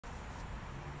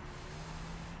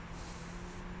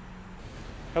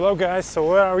Hello guys, so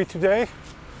where are we today?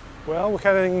 Well, we're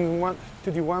heading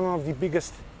to one of the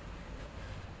biggest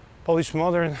Polish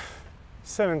modern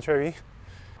cemetery.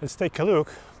 Let's take a look,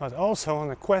 but also on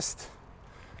a quest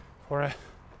for a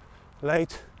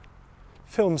late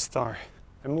film star,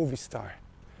 a movie star.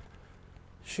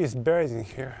 She is buried in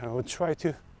here. I will try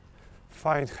to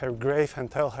find her grave and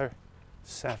tell her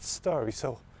sad story,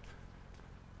 so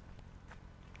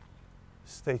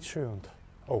stay tuned.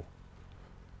 Oh,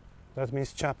 that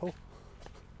means chapel,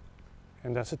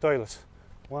 and that's a toilet.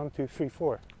 1, 2, 3,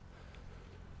 4.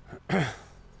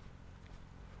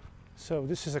 So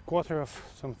this is a quarter of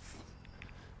some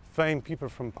famed people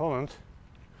from Poland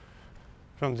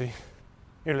from the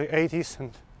early 80s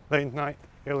and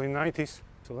early 90s.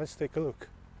 So let's take a look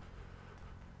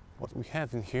what we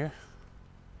have in here.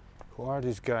 Who are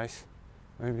these guys?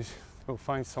 Maybe we'll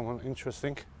find someone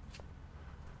interesting.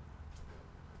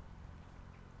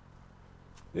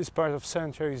 This part of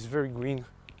cemetery is very green.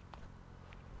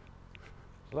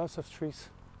 Lots of trees,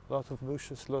 lots of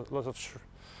bushes, lots of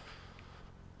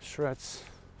shrubs.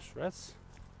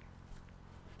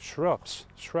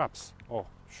 Oh,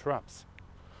 shrubs.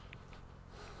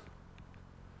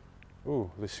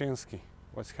 Ooh, Lyszyński.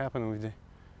 What's happened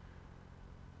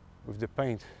with the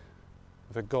paint,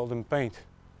 the golden paint?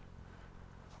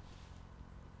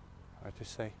 Hard to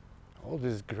say. All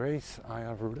these graves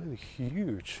are really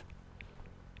huge,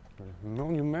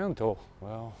 monumental.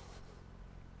 Well,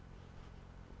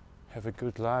 have a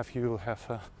good life, you will have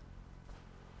a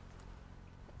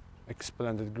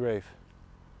splendid grave.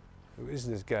 Who is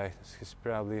this guy? He's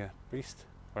probably a priest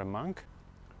or a monk.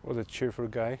 What a cheerful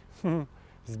guy.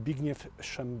 Zbigniew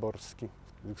Szymborski.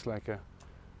 Looks like a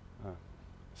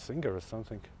singer or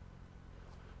something.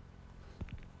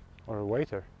 Or a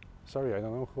waiter. Sorry, I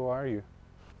don't know, who are you?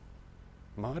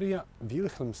 Maria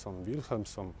Wilhelmsson.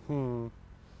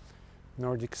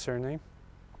 Nordic surname.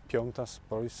 Piątas,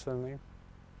 Polish surname.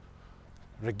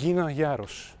 Regina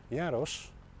Jarosz. Jarosz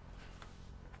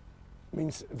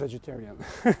means vegetarian.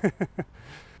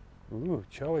 Ooh,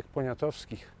 Ciołek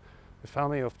Poniatowskich. The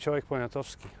family of Ciołek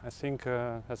Poniatowski. I think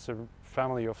that's a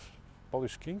family of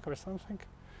Polish king or something.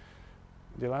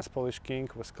 The last Polish king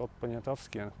was called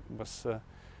Poniatowski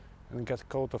and got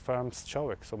coat of arms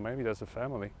Ciołek, so maybe that's a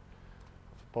family of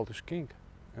a Polish king.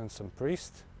 And some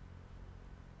priest,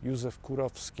 Józef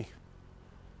Kurowski,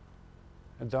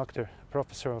 a doctor, a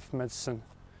professor of medicine,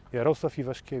 Jarosław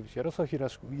Iwaszkiewicz. Jarosław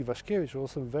Iwaszkiewicz,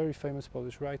 also a very famous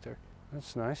Polish writer.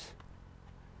 That's nice.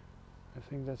 I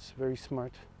think that's a very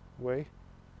smart way.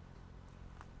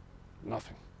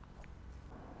 Nothing.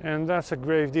 And that's a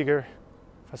grave digger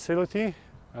facility,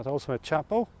 and also a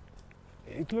chapel.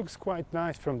 It looks quite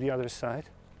nice from the other side.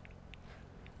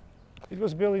 It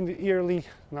was built in the early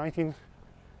 1980s.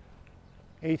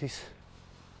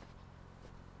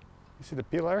 You see the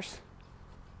pillars?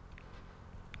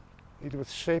 It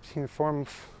was shaped in the form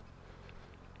of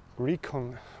Greek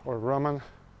or Roman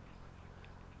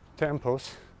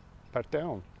temples,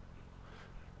 Partheon.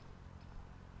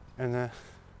 And a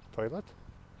toilet,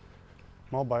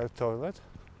 mobile toilet,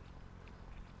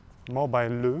 mobile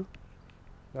loo.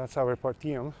 That's our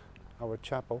Partheon, our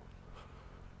chapel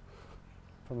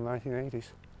from the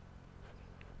 1980s.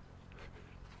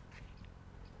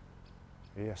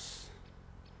 Yes,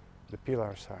 the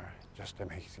pillars are just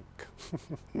amazing.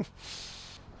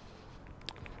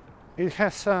 It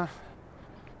has a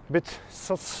bit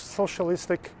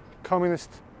socialistic,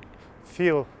 communist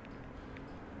feel.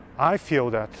 I feel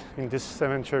that in this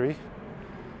cemetery.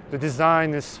 The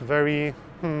design is very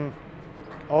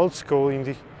old school in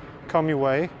the Commie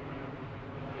way.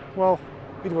 Well,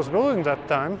 it was built in that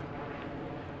time.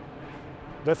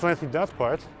 Definitely that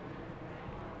part.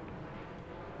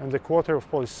 And the quarter of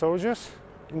Polish soldiers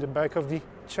in the back of the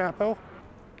chapel.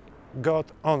 God,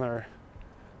 honor,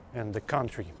 and the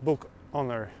country. Bóg,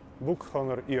 honor I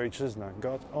ojczyzna.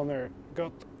 God,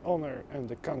 honor, and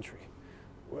the country.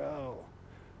 Well.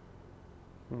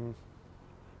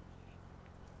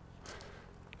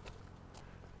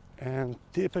 And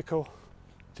typical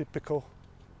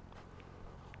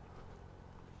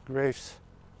graves.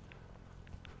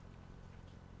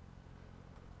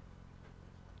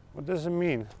 What does it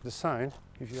mean, the sign,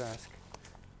 if you ask?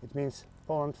 It means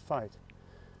Poland fight.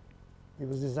 It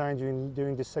was designed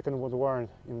during the Second World War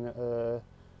in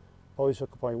Polish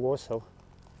occupied Warsaw.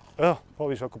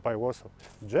 Polish occupied Warsaw.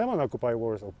 German occupied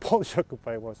Warsaw. Polish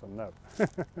occupied Warsaw, no.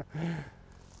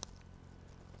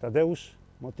 Tadeusz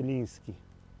Motyliński.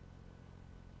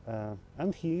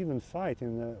 And he even fought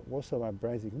in the Warsaw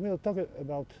Uprising. We'll talk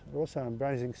about Warsaw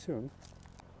Uprising soon.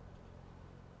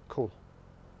 Cool.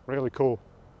 Really cool.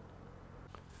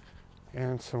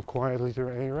 and some quiet little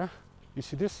area. You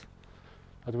see this?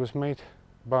 It was made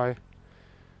by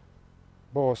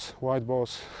Boars, white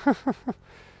Boars.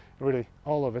 Really,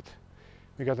 all of it.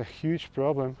 We got a huge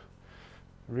problem,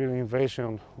 really invasion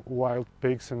of wild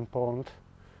pigs in Poland,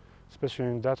 especially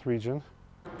in that region.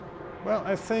 Well,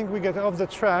 I think we get off the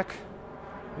track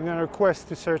in our quest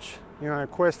to search, in our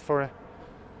quest for a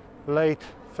late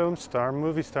film star,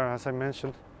 movie star, as I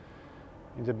mentioned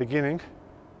in the beginning.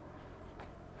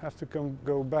 Have to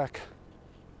go back,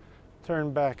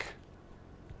 turn back,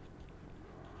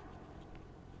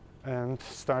 and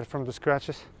start from the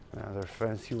scratches. They're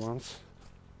fancy ones.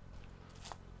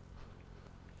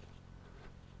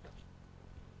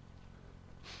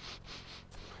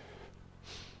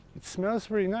 It smells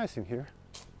really nice in here,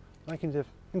 like in the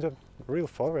real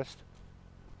forest.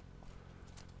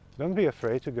 Don't be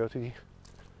afraid to go to the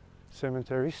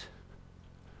cemeteries.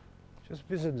 Just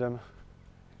visit them.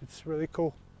 It's really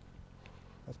cool.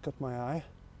 That caught my eye.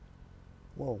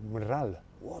 Whoa, Mral.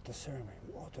 What a surname.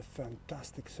 What a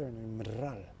fantastic surname.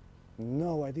 Mral.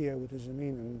 No idea what does it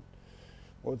mean and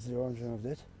what's the origin of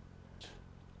that.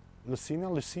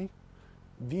 Lucina, Lucy.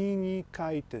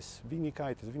 Vinikaitis.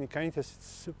 Vinikaitis. It's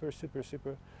super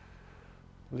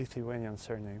Lithuanian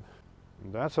surname.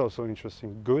 And that's also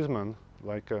interesting. Guzman,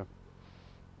 like a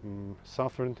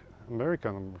Southern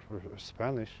American or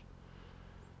Spanish.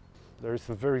 There is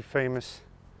a very famous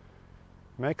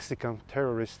Mexican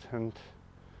terrorist and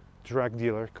drug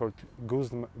dealer called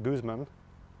Guzman.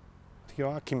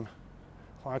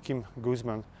 Joaquin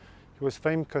Guzman. He was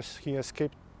famous because he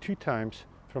escaped 2 times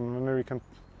from American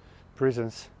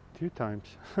prisons. 2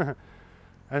 times.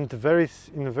 And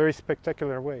in a very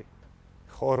spectacular way.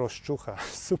 Choroszczucha.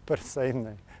 Super same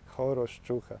name.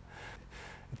 Choroszczucha.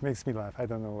 It makes me laugh. I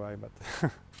don't know why, but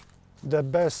the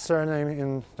best surname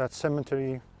in that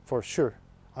cemetery for sure.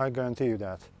 I guarantee you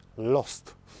that.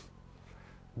 Lost.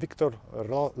 Victor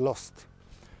Lost.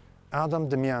 Adam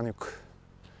Demjanjuk.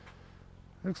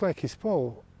 Looks like he's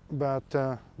Paul, but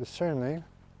the surname,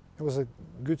 it was a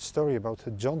good story about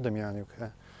John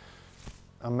Demjanjuk,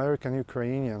 American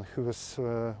Ukrainian who was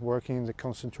working in the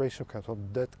concentration camps or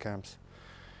death camps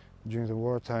during the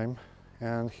wartime,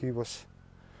 and he was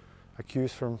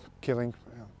accused from killing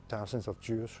thousands of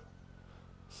Jews,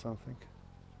 something.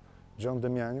 John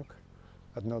Demjanjuk,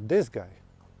 but not this guy,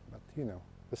 but you know,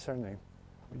 the surname.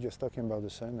 We're just talking about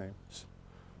the surnames.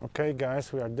 Okay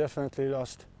guys, we are definitely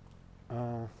lost.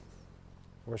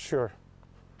 We're sure.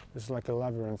 This is like a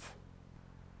labyrinth.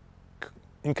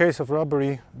 In case of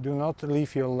robbery, do not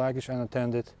leave your luggage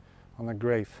unattended on a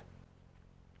grave.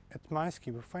 At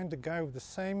Majski, we find the guy with the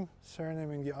same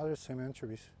surname in the other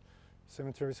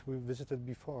cemeteries we visited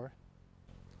before.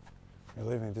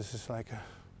 Believe me, this is like a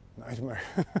nightmare.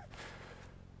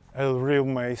 A real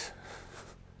maze.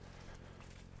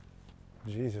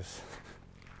 Jesus.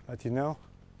 But you know,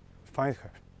 find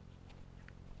her.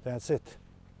 That's it.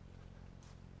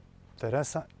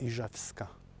 Teresa Iżewska.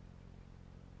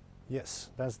 Yes,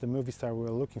 that's the movie star we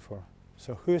were looking for.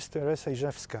 So who is Teresa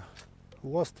Iżewska? Who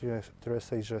was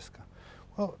Teresa Iżewska?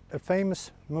 Well, a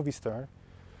famous movie star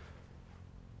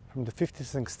from the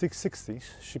 50s and 60s.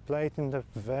 She played in the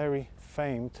very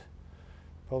famed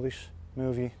Polish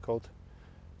movie called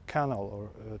Kanał or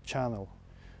Channel.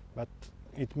 But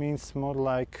it means more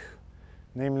like,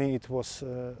 namely it was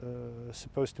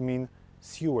supposed to mean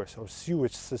sewers or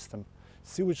sewage system.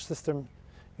 Sewage system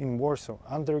in Warsaw,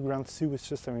 underground sewage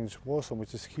system in Warsaw,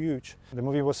 which is huge. The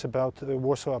movie was about the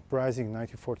Warsaw Uprising in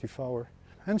 1944.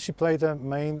 And she played a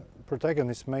main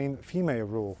protagonist, main female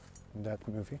role in that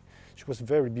movie. She was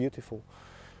very beautiful.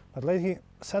 But lately,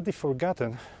 sadly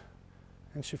forgotten,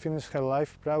 and she finished her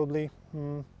life probably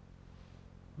in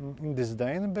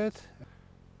disdain a bit.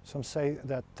 Some say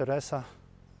that Teresa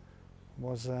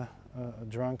was a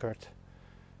drunkard,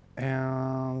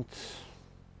 and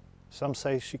some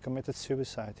say she committed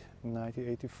suicide in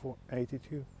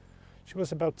 1982. She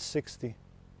was about 60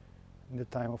 in the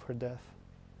time of her death.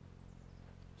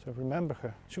 So remember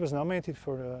her. She was nominated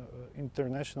for an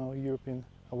international European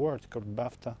award called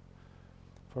BAFTA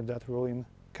for that role in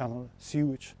Kanał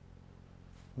sewage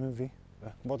movie.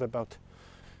 What about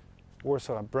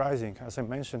Warsaw Uprising? As I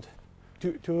mentioned,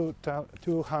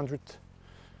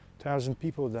 200,000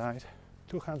 people died.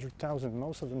 200,000,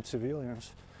 most of them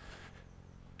civilians.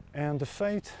 And the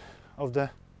fate of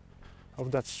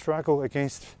that struggle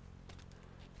against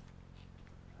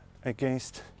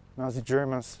Nazi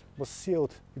Germans was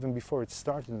sealed even before it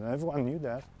started, and everyone knew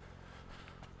that.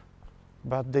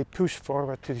 But they pushed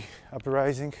forward to the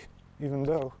uprising, even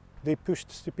though they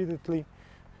pushed stupidly,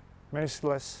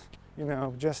 merciless, you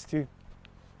know, just to,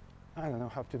 I don't know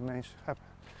how to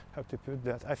how to put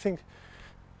that. I think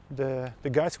the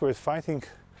guys who were fighting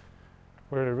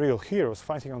were the real heroes,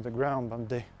 fighting on the ground, but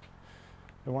the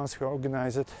ones who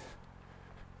organize it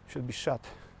should be shot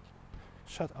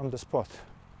on the spot,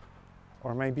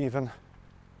 or maybe even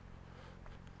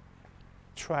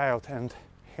trialed and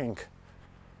hanged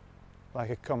like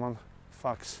a common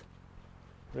fox.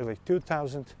 Really,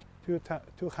 200,000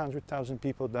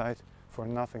 people died for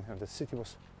nothing, and the city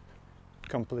was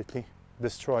completely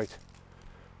destroyed.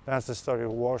 That's the story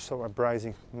of Warsaw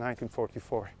Uprising,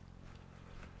 1944.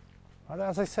 But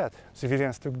as I said,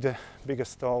 civilians took the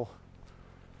biggest toll,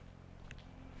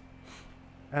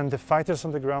 and the fighters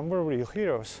on the ground were real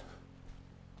heroes.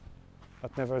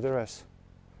 But nevertheless,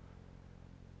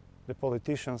 the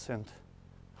politicians and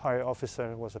higher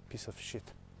officer was a piece of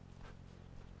shit.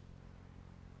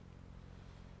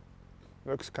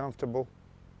 Looks comfortable.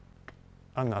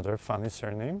 Another funny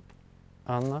surname,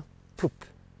 Anna Pup,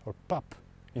 or Pup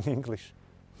in English.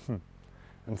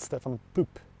 And Stefan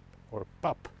Pup, or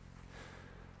Pup.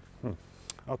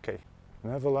 Okay,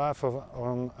 never laugh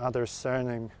on other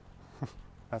surname.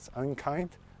 That's unkind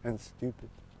and stupid.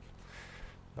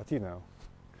 But you know,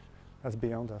 that's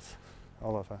beyond us,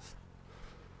 all of us.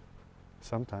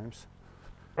 Sometimes.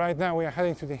 Right now we are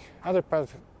heading to the other part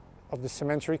of the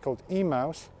cemetery called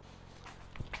Emaus.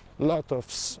 Lots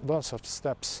of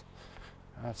steps.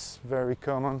 That's very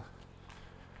common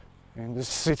in the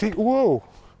city. Whoa!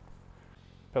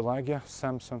 Pelagia,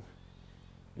 Samson.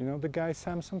 You know the guy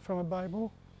Samson from the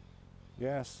Bible?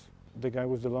 Yes, the guy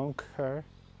with the long hair,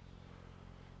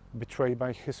 betrayed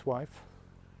by his wife.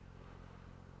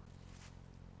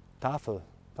 Tafel.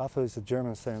 Tafel is a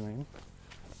German surname,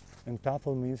 and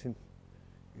Tafel means in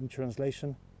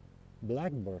translation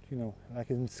blackboard, you know, like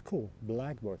in school,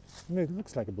 blackboard. I mean, it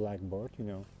looks like a blackboard, you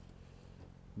know,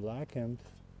 black and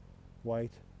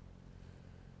white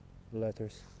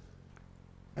letters.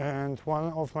 And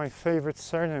one of my favorite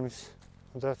surnames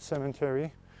of that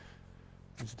cemetery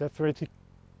is definitely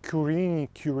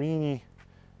Quirini,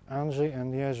 Andrzej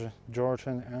and Jerzy, George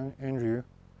and Andrew,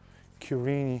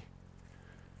 Quirini.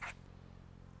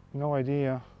 No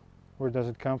idea where does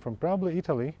it come from, probably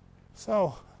Italy.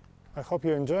 So, I hope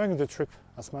you're enjoying the trip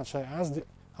as much as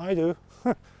I do.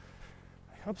 I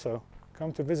hope so.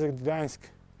 Come to visit Gdańsk,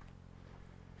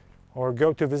 or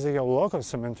go to visit your local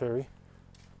cemetery.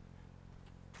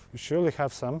 You surely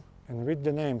have some, and read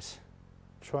the names.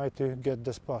 Try to get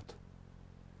the spot.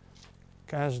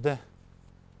 Catch the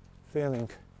feeling.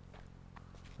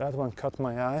 That one caught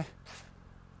my eye,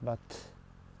 but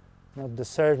not the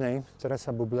surname,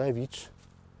 Teresa Bublewicz,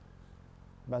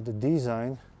 but the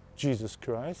design, Jesus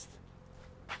Christ.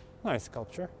 Nice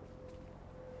sculpture.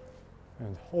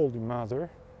 And Holy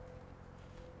Mother.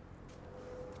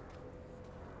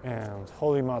 And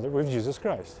Holy Mother with Jesus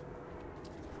Christ.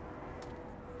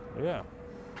 Yeah.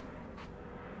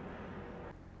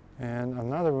 And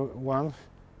another one,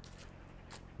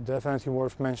 definitely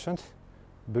worth mentioned,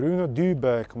 Bruno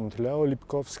Dübeck and Leo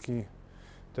Lipkowski,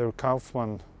 their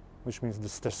Kaufmann, which means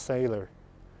the sailor.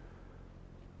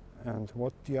 And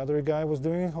what the other guy was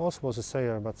doing also was a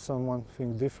sailor, but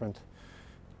something different.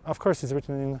 Of course, it's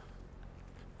written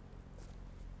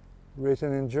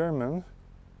in German,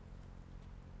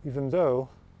 even though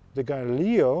the guy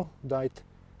Leo died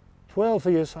 12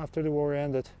 years after the war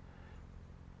ended,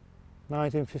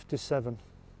 1957.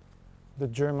 The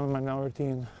German minority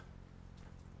in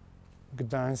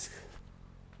Gdańsk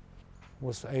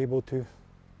was able to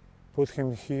put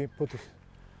him here, put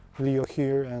Leo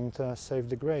here, and save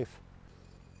the grave.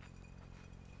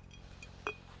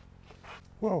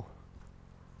 Whoa,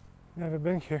 never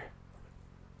been here.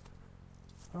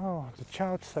 Oh, the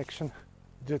child section,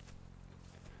 the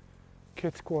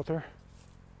kids quarter.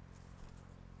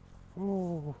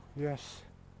 Oh, yes.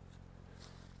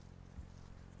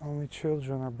 Only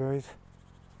children are buried.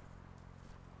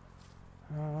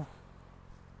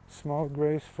 Small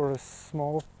graves for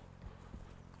small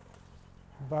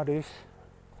bodies.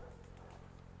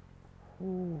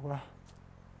 Ooh.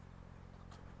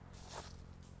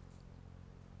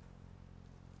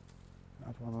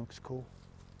 That one looks cool,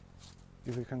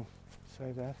 if you can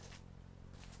say that.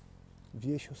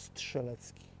 Wiesio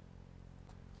Strzelecki.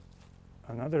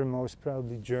 Another most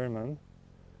probably German.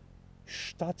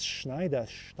 Schatzschneider.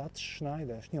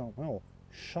 No,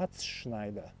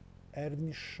 Schatzschneider.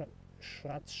 Erwin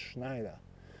Schatzschneider.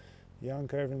 Young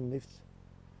Erwin lived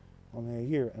only a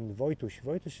year. And Wojtuś.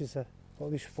 Wojtuś is a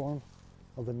Polish form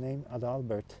of the name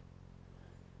Adalbert.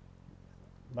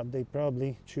 But they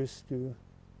probably choose to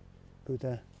put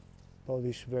a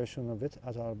Polish version of it,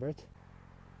 Adalbert.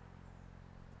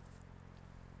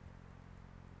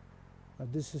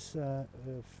 This is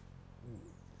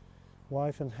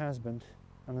wife and husband,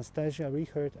 Anastasia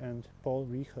Richard and Paul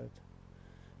Richard.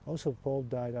 Also Paul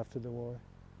died after the war.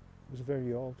 He was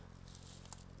very old.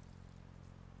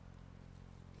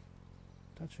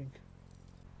 Touching.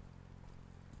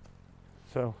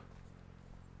 So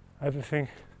everything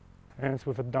ends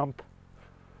with a dump.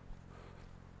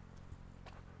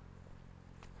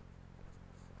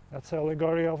 That's the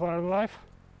allegory of our life.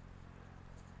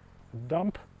 A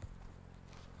dump.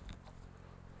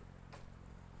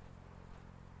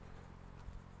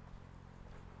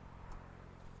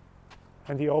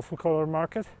 And the awful color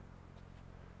market.